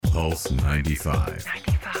Pulse 95.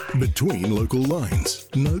 Between local lines,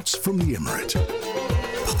 notes from the Emirate.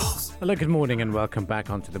 Hello, good morning and welcome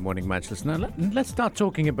back onto the Morning Majlis. Now, let's start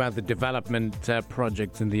talking about the development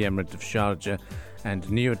projects in the Emirate of Sharjah and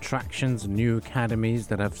new attractions, new academies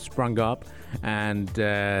that have sprung up. And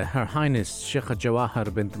Her Highness Sheikha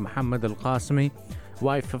Jawahar bint Muhammad Al Qasimi,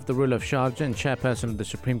 wife of the ruler of Sharjah and chairperson of the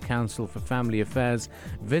Supreme Council for Family Affairs,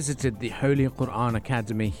 visited the Holy Quran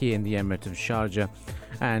Academy here in the Emirate of Sharjah,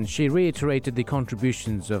 and she reiterated the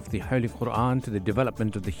contributions of the Holy Quran to the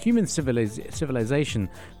development of the human civilization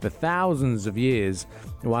for thousands of years,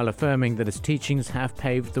 while affirming that its teachings have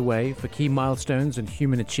paved the way for key milestones and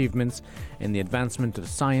human achievements in the advancement of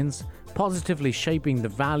science, positively shaping the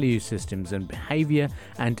value systems and behavior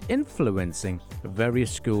and influencing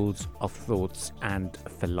various schools of thoughts and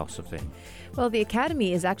philosophy. Well, the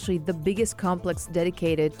Academy is actually the biggest complex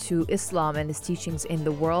dedicated to Islam and its teachings in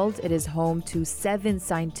the world. It is home to 7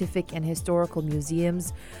 scientific and historical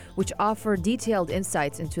museums, which offer detailed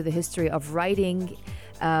insights into the history of writing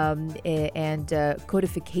and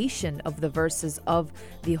codification of the verses of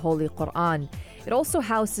the Holy Quran. It also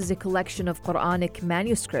houses a collection of Quranic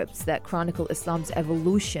manuscripts that chronicle Islam's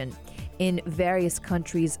evolution in various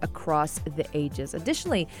countries across the ages.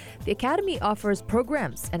 Additionally, the Academy offers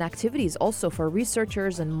programs and activities also for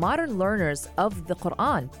researchers and modern learners of the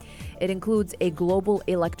Quran. It includes a global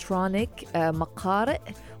electronic maqari'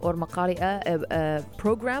 or maqari'a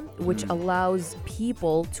program, which allows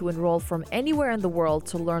people to enroll from anywhere in the world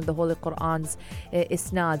to learn the Holy Quran's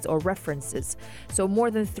isnads or references. So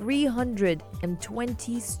more than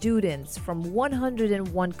 320 students from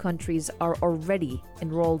 101 countries are already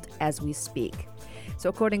enrolled as we speak. So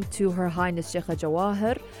according to Her Highness Sheikha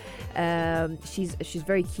Jawahar, she's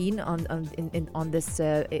very keen on this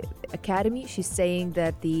academy. She's saying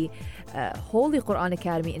that the Holy Quran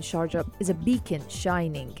Academy in Sharjah is a beacon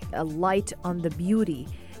shining a light on the beauty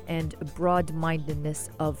and broad-mindedness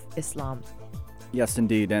of Islam. Yes,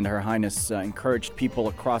 indeed. And Her Highness encouraged people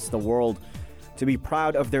across the world to be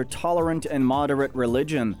proud of their tolerant and moderate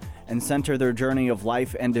religion and center their journey of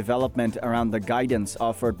life and development around the guidance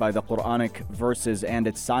offered by the Quranic verses and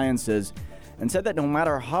its sciences, and said that no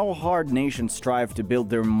matter how hard nations strive to build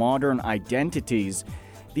their modern identities,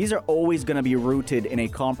 these are always going to be rooted in a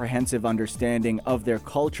comprehensive understanding of their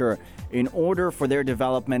culture in order for their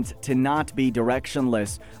development to not be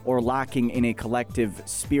directionless or lacking in a collective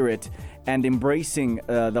spirit, and embracing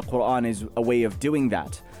the Quran is a way of doing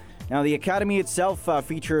that. Now, the Academy itself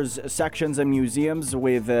features sections and museums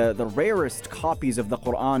with the rarest copies of the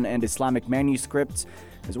Quran and Islamic manuscripts,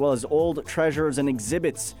 as well as old treasures and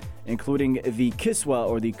exhibits, including the kiswa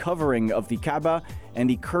or the covering of the Kaaba and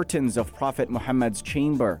the curtains of Prophet Muhammad's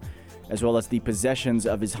chamber, as well as the possessions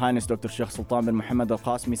of His Highness Dr. Sheikh Sultan bin Muhammad Al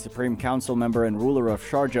Qasimi, Supreme Council member and ruler of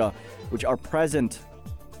Sharjah, which are present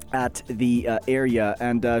at the area.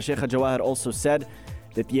 And Sheikh Jawahar also said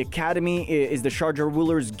that the Academy is the Sharjah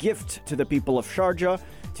ruler's gift to the people of Sharjah,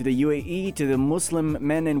 to the UAE, to the Muslim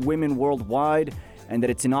men and women worldwide, and that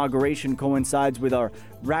its inauguration coincides with our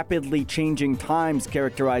rapidly changing times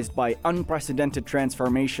characterized by unprecedented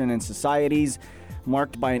transformation in societies,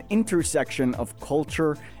 marked by an intersection of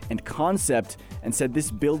culture and concept, and said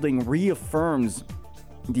this building reaffirms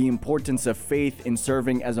the importance of faith in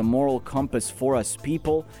serving as a moral compass for us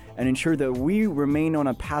people and ensure that we remain on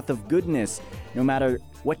a path of goodness no matter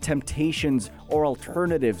what temptations or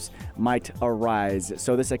alternatives might arise.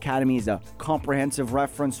 So this academy is a comprehensive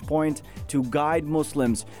reference point to guide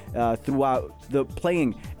Muslims throughout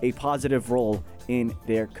playing a positive role in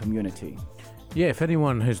their community. Yeah, if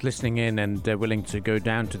anyone who's listening in and willing to go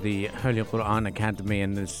down to the Holy Quran Academy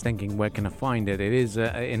and is thinking, where can I find it? It is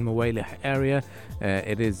in Muwaylih area.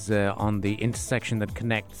 It is on the intersection that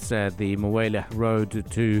connects the Muwaylih Road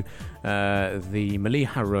to the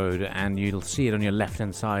Maliha Road, and you'll see it on your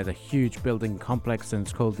left-hand side, a huge building complex, and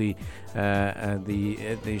it's called the Holy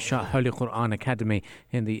Quran Academy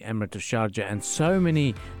in the Emirate of Sharjah, and so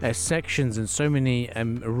many sections and so many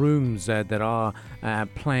rooms that are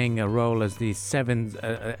playing a role as the as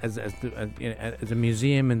a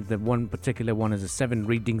museum, and the one particular one is a 7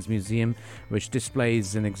 readings museum, which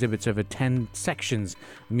displays and exhibits over 10 sections.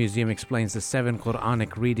 The museum explains the 7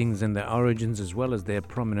 Quranic readings and their origins, as well as their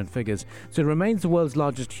prominent figures. So it remains the world's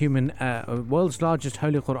largest Holy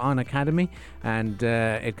Quran Academy, and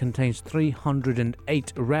it contains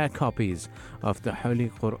 308 rare copies of the Holy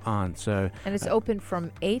Quran. And it's open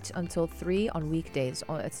from 8 until 3 on weekdays.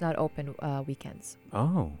 It's not open weekends.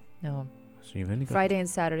 Oh. No. So you've only got Friday and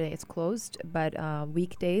Saturday it's closed, but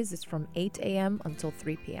weekdays it's from 8 a.m. until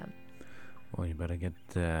 3 p.m. Well, you better get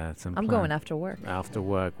some. I'm going after work. After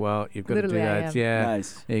work. Well, you've got Literally, to do I that. am. Yeah.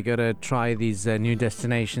 Nice. You got to try these new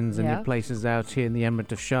destinations and new places out here in the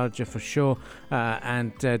Emirate of Sharjah for sure.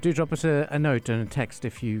 And do drop us a note and a text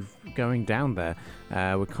if you're going down there.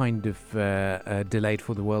 We're kind of delayed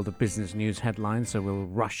for the world of business news headlines, so we'll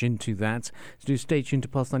rush into that. So do stay tuned to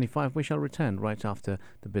Pulse 95. We shall return right after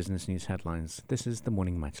the business news headlines. This is the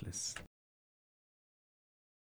Morning Majlis.